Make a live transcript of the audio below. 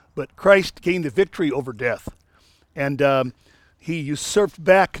But Christ gained the victory over death. And he usurped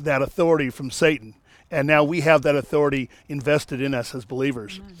back that authority from Satan. And now we have that authority invested in us as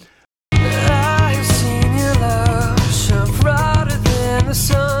believers. I have seen your love shine brighter than the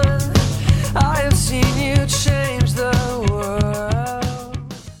sun. I have seen you change the world.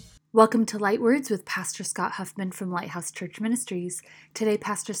 Welcome to Light Words with Pastor Scott Huffman from Lighthouse Church Ministries. Today,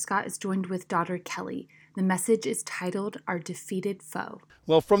 Pastor Scott is joined with daughter Kelly. The message is titled, Our Defeated Foe.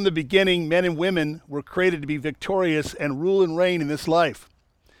 Well, from the beginning, men and women were created to be victorious and rule and reign in this life.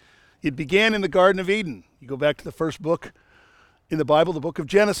 It began in the Garden of Eden. You go back to the first book in the Bible, the book of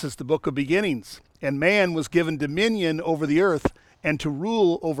Genesis, the book of beginnings. And man was given dominion over the earth and to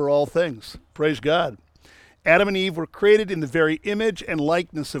rule over all things. Praise God. Adam and Eve were created in the very image and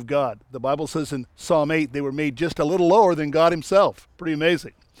likeness of God. The Bible says in Psalm 8, they were made just a little lower than God himself. Pretty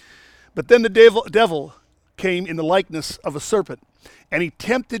amazing. But then the devil came in the likeness of a serpent, and he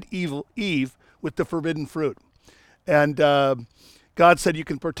tempted Eve with the forbidden fruit. And God said, you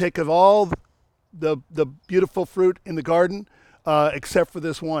can partake of all the beautiful fruit in the garden, except for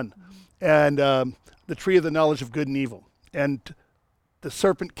this one, and the tree of the knowledge of good and evil. And the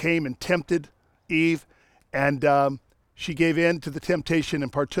serpent came and tempted Eve, and she gave in to the temptation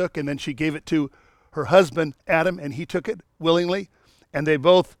and partook, and then she gave it to her husband, Adam, and he took it willingly, and they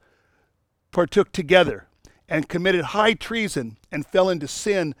both partook together and committed high treason and fell into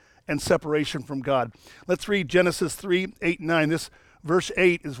sin and separation from God. Let's read Genesis 3, 8, and 9. This verse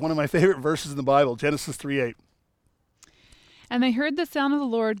 8 is one of my favorite verses in the Bible, Genesis 3, 8. And they heard the sound of the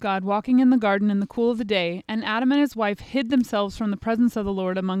Lord God walking in the garden in the cool of the day, and Adam and his wife hid themselves from the presence of the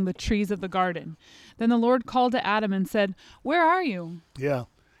Lord among the trees of the garden. Then the Lord called to Adam and said, Where are you? Yeah,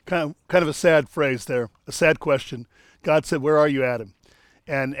 kind of a sad phrase there, a sad question. God said, Where are you, Adam?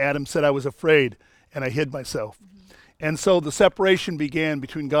 And Adam said, I was afraid, and I hid myself. And so the separation began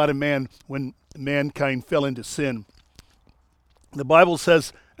between God and man when mankind fell into sin. The Bible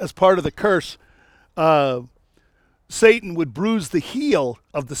says, as part of the curse, Satan would bruise the heel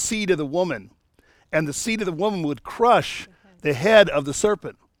of the seed of the woman, and the seed of the woman would crush the head of the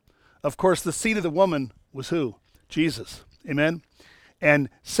serpent. Of course, the seed of the woman was who? Jesus. Amen? And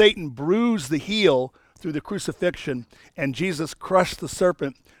Satan bruised the heel through the crucifixion, and Jesus crushed the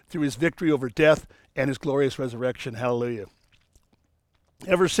serpent through his victory over death and his glorious resurrection. Hallelujah.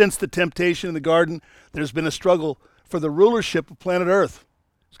 Ever since the temptation in the garden, there's been a struggle for the rulership of planet Earth.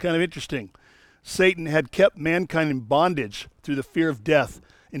 It's kind of interesting. Satan had kept mankind in bondage through the fear of death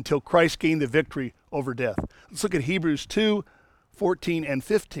until Christ gained the victory over death. Let's look at Hebrews 2, 14 and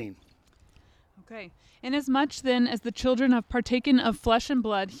 15. Okay. Inasmuch then as the children have partaken of flesh and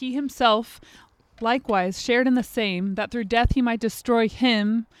blood, he himself likewise shared in the same, that through death he might destroy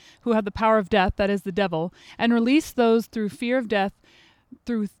him who had the power of death, that is the devil, and release those through fear of death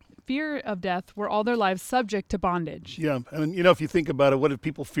were all their lives subject to bondage. Yeah, and if you think about it, what did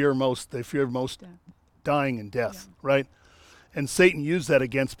people fear most? They feared most dying and death, right? And Satan used that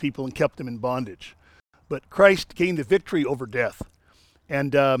against people and kept them in bondage. But Christ gained the victory over death,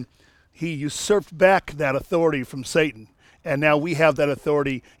 and he usurped back that authority from Satan. And now we have that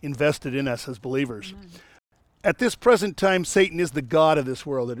authority invested in us as believers. Amen. At this present time, Satan is the god of this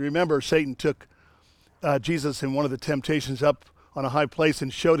world. And remember, Satan took Jesus in one of the temptations up on a high place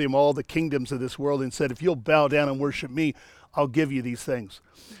and showed him all the kingdoms of this world and said, if you'll bow down and worship me, I'll give you these things.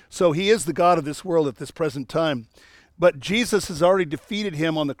 So he is the god of this world at this present time. But Jesus has already defeated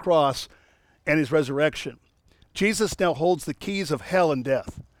him on the cross and his resurrection. Jesus now holds the keys of hell and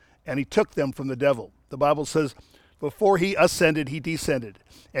death, and he took them from the devil. The Bible says, before he ascended, he descended,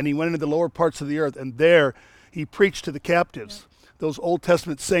 and he went into the lower parts of the earth, and there he preached to the captives, those Old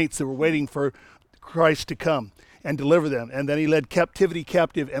Testament saints that were waiting for Christ to come and deliver them. And then he led captivity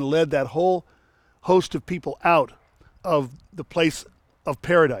captive and led that whole host of people out of the place of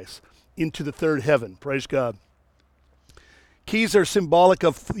paradise into the third heaven. Praise God. Keys are symbolic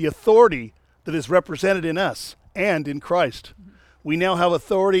of the authority that is represented in us and in Christ. We now have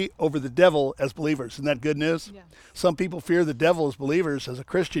authority over the devil as believers. Isn't that good news? Yeah. Some people fear the devil as believers. As a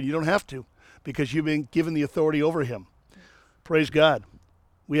Christian, you don't have to, because you've been given the authority over him. Praise God.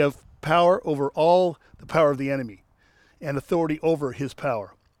 We have power over all the power of the enemy and authority over his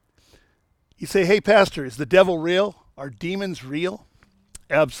power. You say, hey, Pastor, is the devil real? Are demons real?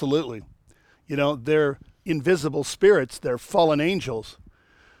 Absolutely. They're invisible spirits. They're fallen angels,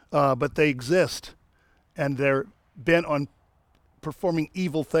 but they exist, and they're bent on performing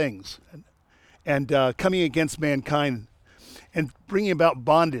evil things and coming against mankind and bringing about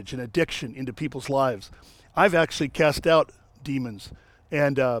bondage and addiction into people's lives. I've actually cast out demons,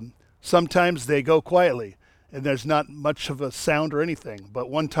 and sometimes they go quietly, and there's not much of a sound or anything. But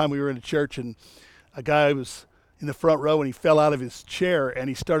one time we were in a church, and a guy was in the front row, and he fell out of his chair, and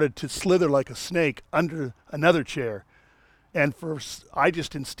he started to slither like a snake under another chair. And I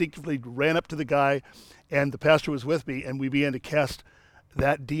just instinctively ran up to the guy, and the pastor was with me, and we began to cast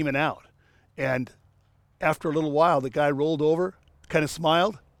that demon out. And after a little while, the guy rolled over, kind of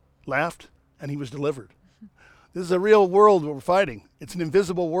smiled, laughed, and he was delivered. This is a real world we're fighting. It's an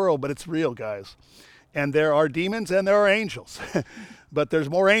invisible world, but it's real, guys. And there are demons and there are angels. But there's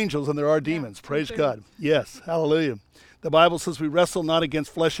more angels than there are demons. Praise God. Yes, hallelujah. The Bible says we wrestle not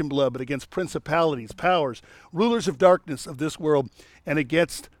against flesh and blood, but against principalities, powers, rulers of darkness of this world, and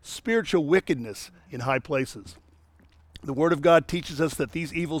against spiritual wickedness in high places. The Word of God teaches us that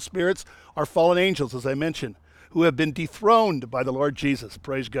these evil spirits are fallen angels, as I mentioned, who have been dethroned by the Lord Jesus.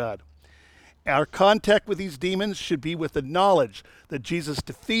 Praise God. Our contact with these demons should be with the knowledge that Jesus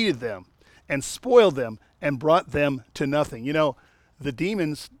defeated them and spoiled them and brought them to nothing. You know, the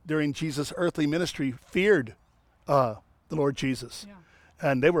demons during Jesus' earthly ministry feared the Lord Jesus. Yeah.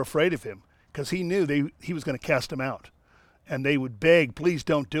 And they were afraid of him because he knew he was going to cast them out. And they would beg, please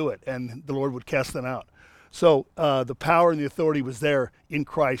don't do it. And the Lord would cast them out. So the power and the authority was there in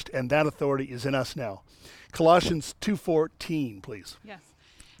Christ, and that authority is in us now. Colossians 2:14, please. Yes.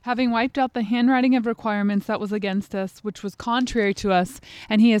 Having wiped out the handwriting of requirements that was against us, which was contrary to us,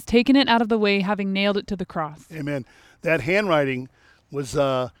 and he has taken it out of the way, having nailed it to the cross. Amen. That handwriting was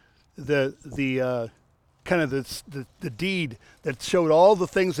the deed that showed all the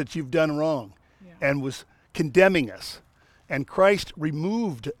things that you've done wrong, and was condemning us. And Christ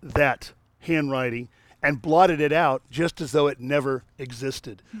removed that handwriting and blotted it out just as though it never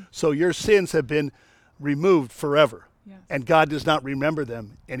existed. So your sins have been removed forever. Yes. And God does not remember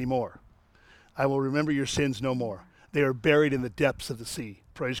them anymore. I will remember your sins no more. They are buried in the depths of the sea.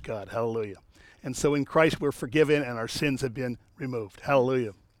 Praise God. Hallelujah. And so in Christ we're forgiven and our sins have been removed.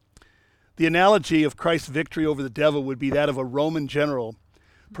 Hallelujah. The analogy of Christ's victory over the devil would be that of a Roman general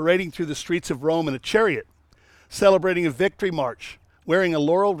parading through the streets of Rome in a chariot, celebrating a victory march, wearing a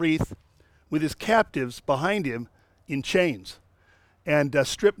laurel wreath with his captives behind him in chains, and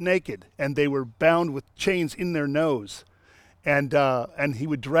stripped naked, and they were bound with chains in their nose. And he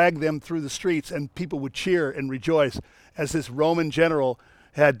would drag them through the streets, and people would cheer and rejoice as this Roman general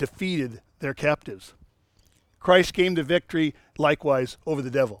had defeated their captives. Christ gained the victory likewise over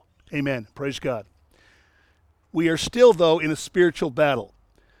the devil. Amen. Praise God. We are still, though, in a spiritual battle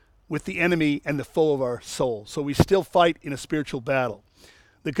with the enemy and the foe of our soul. So we still fight in a spiritual battle.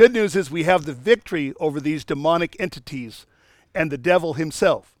 The good news is we have the victory over these demonic entities and the devil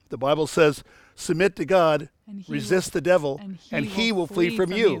himself. The Bible says, submit to God, resist the devil, and he will flee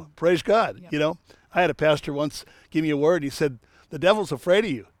from you. Praise God. Yep. You know, I had a pastor once give me a word. He said, the devil's afraid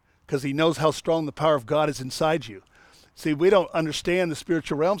of you because he knows how strong the power of God is inside you. See, we don't understand the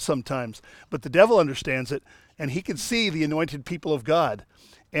spiritual realm sometimes, but the devil understands it, and he can see the anointed people of God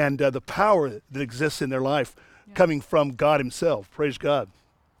and the power that exists in their life coming from God himself. Praise God.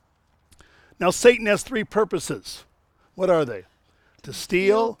 Now, Satan has three purposes. What are they? To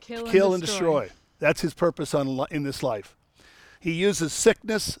steal, kill, and destroy. That's his purpose in this life. He uses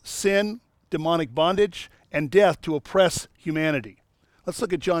sickness, sin, demonic bondage, and death to oppress humanity. Let's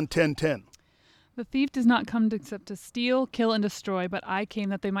look at John 10:10. The thief does not come except to steal, kill, and destroy, but I came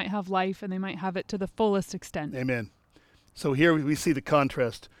that they might have life and they might have it to the fullest extent. Amen. So here we see the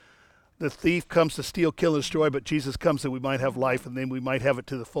contrast. The thief comes to steal, kill, and destroy, but Jesus comes that we might have life, and then we might have it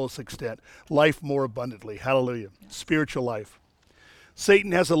to the fullest extent. Life more abundantly. Hallelujah. Yes. Spiritual life.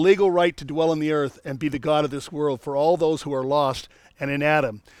 Satan has a legal right to dwell on the earth and be the god of this world for all those who are lost and in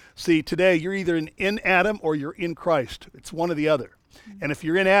Adam. See, today you're either in Adam or you're in Christ. It's one or the other. Mm-hmm. And if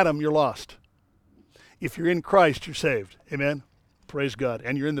you're in Adam, you're lost. If you're in Christ, you're saved. Amen? Praise God.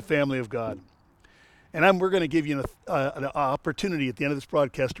 And you're in the family of God. And we're going to give you an opportunity at the end of this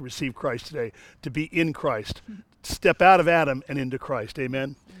broadcast to receive Christ today, to be in Christ. Step out of Adam and into Christ.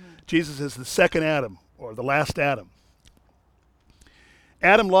 Amen? Jesus is the second Adam, or the last Adam.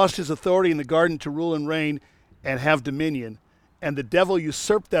 Adam lost his authority in the garden to rule and reign and have dominion, and the devil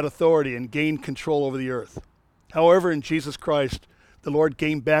usurped that authority and gained control over the earth. However, in Jesus Christ, the Lord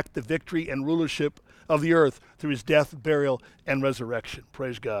gained back the victory and rulership of the earth through his death, burial, and resurrection.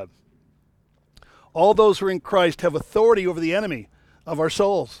 Praise God. All those who are in Christ have authority over the enemy of our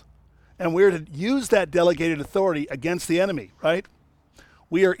souls. And we're to use that delegated authority against the enemy, right?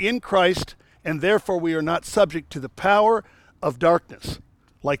 We are in Christ, and therefore we are not subject to the power of darkness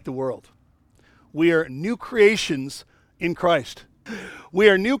like the world. We are new creations in Christ. We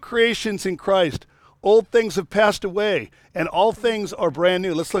are new creations in Christ. Old things have passed away, and all things are brand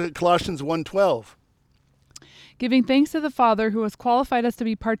new. Let's look at Colossians 1:12. giving thanks to the Father who has qualified us to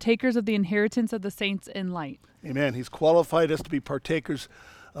be partakers of the inheritance of the saints in light. Amen. He's qualified us to be partakers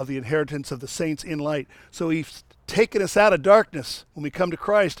of the inheritance of the saints in light. So he's taken us out of darkness when we come to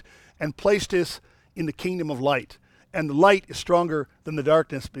Christ and placed us in the kingdom of light. And the light is stronger than the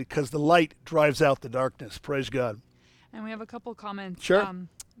darkness because the light drives out the darkness. Praise God. And we have a couple comments. Sure.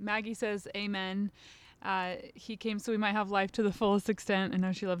 Maggie says, amen. He came so we might have life to the fullest extent. I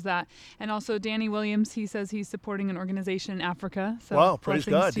know she loves that. And also Danny Williams, he says he's supporting an organization in Africa. So Wow, praise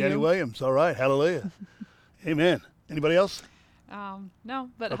blessings God. to Danny you. Williams. All right. Hallelujah. Amen. Anybody else? No,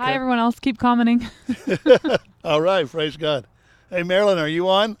 but Okay. hi everyone else. Keep commenting. All right. Praise God. Hey, Marilyn, are you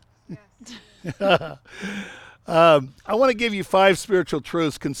on? Yes. I want to give you 5 spiritual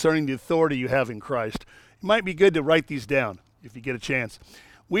truths concerning the authority you have in Christ. It might be good to write these down if you get a chance.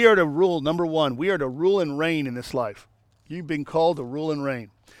 We are to rule, number 1, we are to rule and reign in this life. You've been called to rule and reign.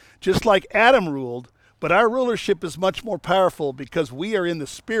 Just like Adam ruled, but our rulership is much more powerful because we are in the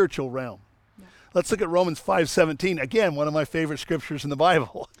spiritual realm. Yeah. Let's look at Romans 5:17. Again, one of my favorite scriptures in the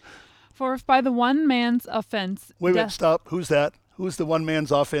Bible. For if by the one man's offense Wait a minute, stop. Who's that? Who's the one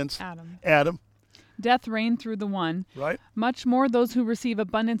man's offense? Adam. Death reigned through the one, right? Much more those who receive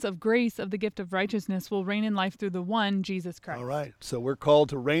abundance of grace of the gift of righteousness will reign in life through the one, Jesus Christ. All right. So we're called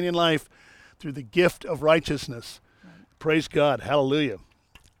to reign in life through the gift of righteousness. Right. Praise God. Hallelujah.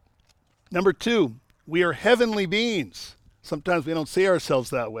 Number 2, we are heavenly beings. Sometimes we don't see ourselves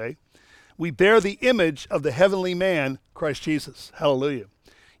that way. We bear the image of the heavenly man, Christ Jesus. Hallelujah.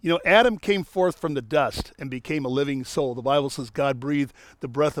 You know, Adam came forth from the dust and became a living soul. The Bible says God breathed the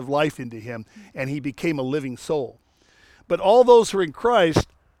breath of life into him, and he became a living soul. But all those who are in Christ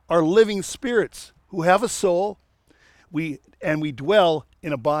are living spirits who have a soul, and we dwell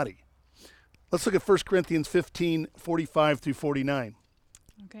in a body. Let's look at 1 Corinthians 15:45 through 49.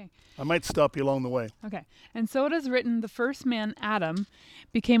 Okay. I might stop you along the way. Okay. And so it is written, the first man, Adam,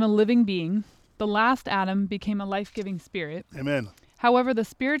 became a living being. The last Adam became a life-giving spirit. Amen. However, the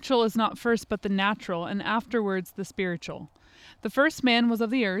spiritual is not first but the natural, and afterwards the spiritual. The first man was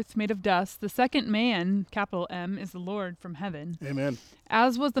of the earth, made of dust. The second man, capital M, is the Lord from heaven. Amen.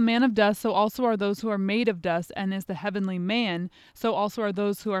 As was the man of dust, so also are those who are made of dust, and is the heavenly man, so also are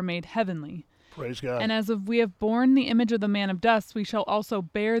those who are made heavenly. Praise God. And as if we have borne the image of the man of dust, we shall also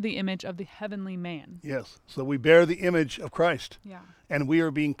bear the image of the heavenly man. Yes. So we bear the image of Christ. Yeah. And we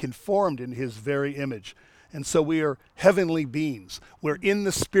are being conformed in his very image. And so we are heavenly beings. We're in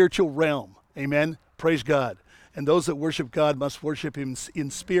the spiritual realm. Amen. Praise God. And those that worship God must worship him in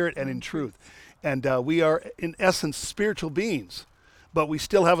spirit and in truth. And we are, in essence, spiritual beings. But we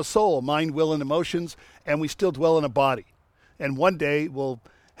still have a soul, mind, will, and emotions, and we still dwell in a body. And one day we'll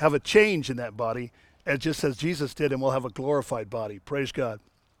have a change in that body, just as Jesus did, and we'll have a glorified body. Praise God.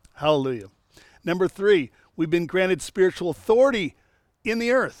 Hallelujah. Number 3, we've been granted spiritual authority in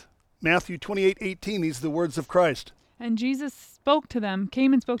the earth. Matthew 28:18, these are the words of Christ. And Jesus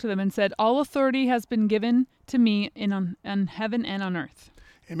came and spoke to them and said, all authority has been given to me in heaven and on earth.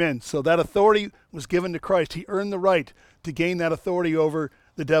 Amen. So that authority was given to Christ. He earned the right to gain that authority over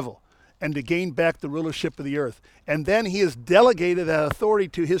the devil and to gain back the rulership of the earth. And then he has delegated that authority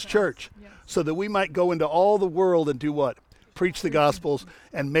to his church so that we might go into all the world and do what? Preach the gospels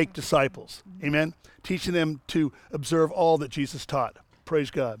and make disciples. Amen. Teaching them to observe all that Jesus taught. Praise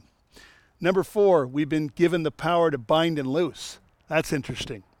God. Number 4, we've been given the power to bind and loose. That's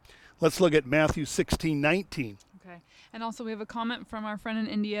interesting. Let's look at Matthew 16:19. Okay. And also we have a comment from our friend in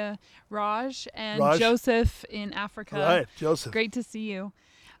India, Raj, and Raj. Joseph in Africa. All right, Joseph. Great to see you.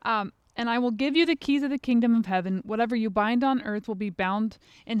 And I will give you the keys of the kingdom of heaven. Whatever you bind on earth will be bound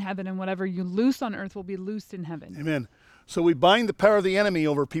in heaven, and whatever you loose on earth will be loosed in heaven. Amen. So we bind the power of the enemy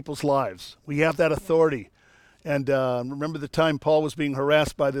over people's lives. We have that authority. And remember the time Paul was being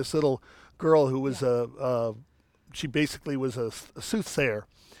harassed by this little girl who was she basically was a soothsayer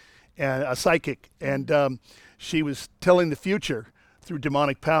and a psychic, and she was telling the future through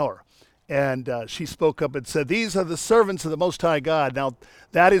demonic power. And she spoke up and said, these are the servants of the Most High God. Now,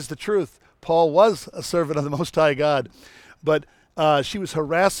 that is the truth. Paul was a servant of the Most High God, but she was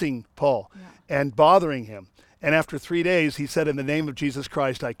harassing Paul and bothering him. And after 3 days, he said, in the name of Jesus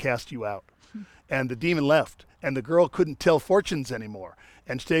Christ, I cast you out. And the demon left, and the girl couldn't tell fortunes anymore.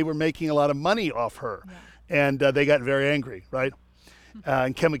 And they were making a lot of money off her. And they got very angry, right?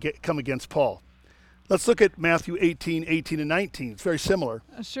 And come against Paul. Let's look at Matthew 18:18 and 19. It's very similar.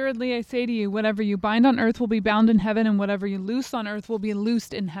 Assuredly, I say to you, whatever you bind on earth will be bound in heaven, and whatever you loose on earth will be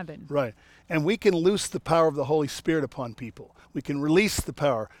loosed in heaven. Right. And we can loose the power of the Holy Spirit upon people. We can release the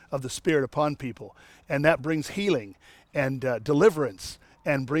power of the Spirit upon people. And that brings healing and deliverance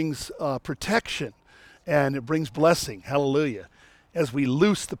and brings protection and it brings blessing. Hallelujah. As we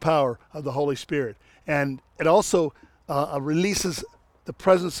loose the power of the Holy Spirit. And it also releases the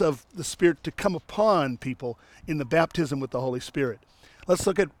presence of the Spirit to come upon people in the baptism with the Holy Spirit. Let's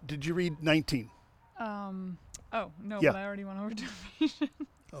look at, did you read 19? Oh, no, Yeah. but I already went over to Ephesians.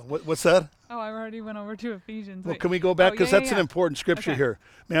 What's that? Oh, I already went over to Ephesians. Well, Wait. can we go back? Oh, Because yeah, that's yeah, an important scripture Okay. here.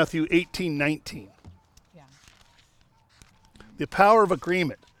 Matthew 18:19. Yeah. The power of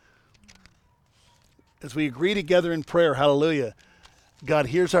agreement. As we agree together in prayer, hallelujah, God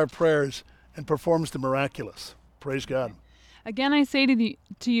hears our prayers and performs the miraculous. Praise God. Again, I say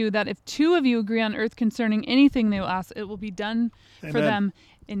to you that if two of you agree on earth concerning anything they will ask, it will be done for Amen. them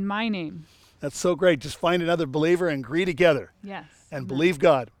in my name. That's so great. Just find another believer and agree together Yes. and believe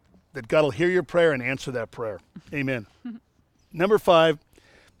God that God will hear your prayer and answer that prayer. Amen. Number 5,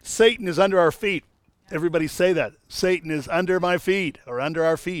 Satan is under our feet. Everybody say that. Satan is under my feet or under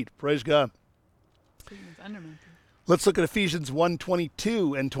our feet. Praise God. Satan is under my feet. Let's look at Ephesians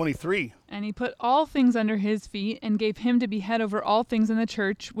 1:22 and 23. And he put all things under his feet and gave him to be head over all things in the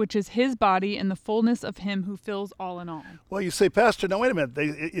church, which is his body and the fullness of him who fills all in all. Well, you say, Pastor, now wait a minute.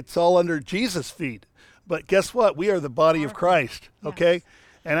 It's all under Jesus' feet. But guess what? We are the body of Christ, okay?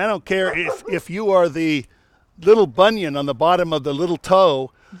 And I don't care if you are the little bunion on the bottom of the little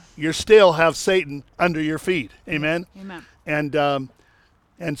toe, you still have Satan under your feet. Amen? Amen.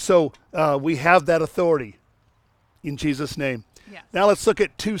 And so we have that authority in Jesus' name. Yes. Now let's look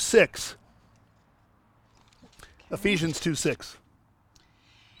at 2:6. Ephesians 2:6.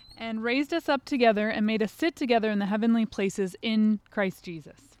 And raised us up together and made us sit together in the heavenly places in Christ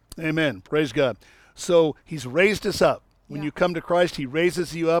Jesus. Amen. Praise God. So he's raised us up. When Yeah. you come to Christ, he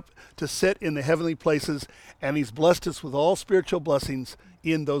raises you up to sit in the heavenly places, and he's blessed us with all spiritual blessings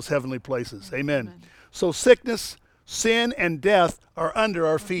in those heavenly places. Amen. So sickness, sin, and death are under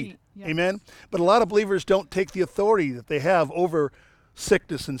our feet. Yes. Amen. But a lot of believers don't take the authority that they have over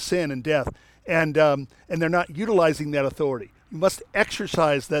sickness and sin and death, and they're not utilizing that authority. You must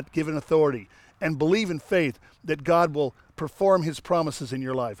exercise that given authority and believe in faith that God will perform his promises in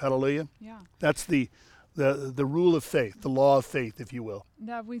your life. Hallelujah. Yeah. That's the rule of faith, the law of faith, if you will.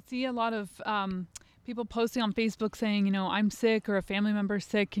 Yeah, we see a lot of people posting on Facebook saying, I'm sick or a family member's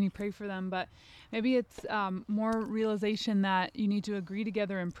sick. Can you pray for them? But maybe it's more realization that you need to agree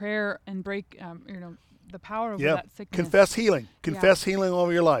together in prayer and break, the power over that sickness. Confess healing. Confess healing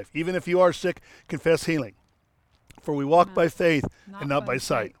over your life. Even if you are sick, confess healing. For we walk by faith and not by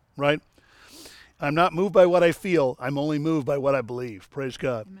sight, right? I'm not moved by what I feel. I'm only moved by what I believe. Praise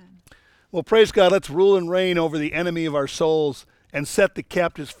God. Amen. Well, praise God. Let's rule and reign over the enemy of our souls and set the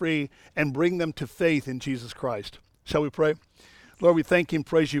captives free and bring them to faith in Jesus Christ. Shall we pray? Lord, we thank you and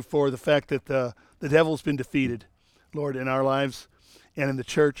praise you for the fact that the devil's been defeated, Lord, in our lives and in the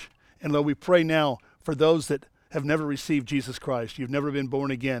church. And Lord, we pray now for those that have never received Jesus Christ. You've never been born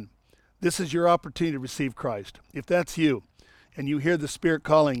again. This is your opportunity to receive Christ. If that's you and you hear the Spirit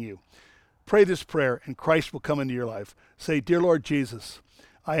calling you, pray this prayer and Christ will come into your life. Say, Dear Lord Jesus,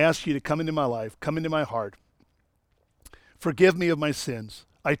 I ask you to come into my life, come into my heart. Forgive me of my sins.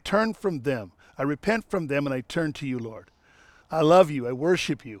 I turn from them. I repent from them and I turn to you, Lord. I love you. I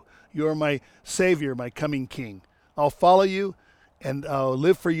worship you. You are my Savior, my coming King. I'll follow you and I'll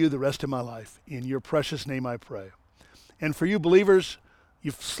live for you the rest of my life. In your precious name I pray. And for you believers,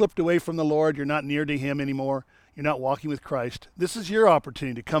 you've slipped away from the Lord. You're not near to him anymore. You're not walking with Christ. This is your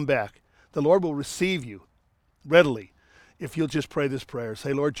opportunity to come back. The Lord will receive you readily if you'll just pray this prayer.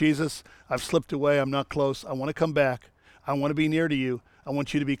 Say, Lord Jesus, I've slipped away. I'm not close. I want to come back. I want to be near to you. I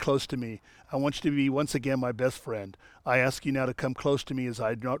want you to be close to me. I want you to be once again my best friend. I ask you now to come close to me as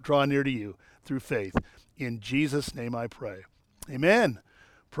I draw near to you through faith. In Jesus' name I pray. Amen.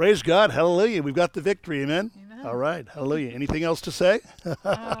 Praise God. Hallelujah. We've got the victory. Amen. Amen. All right. Hallelujah. Anything else to say?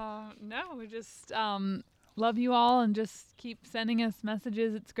 No, we just love you all and just keep sending us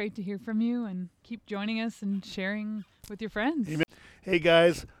messages. It's great to hear from you and keep joining us and sharing with your friends. Amen. Hey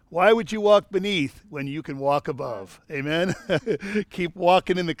guys, why would you walk beneath when you can walk above? Amen. Keep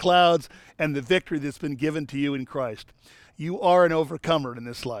walking in the clouds and the victory that's been given to you in Christ. You are an overcomer in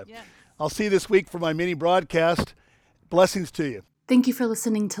this life. Yes. I'll see you this week for my mini broadcast. Blessings to you. Thank you for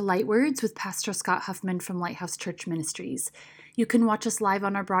listening to Light Words with Pastor Scott Huffman from Lighthouse Church Ministries. You can watch us live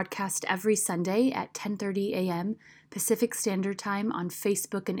on our broadcast every Sunday at 10:30 a.m. Pacific Standard Time on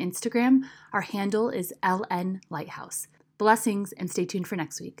Facebook and Instagram. Our handle is LN Lighthouse. Blessings and stay tuned for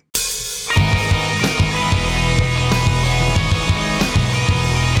next week.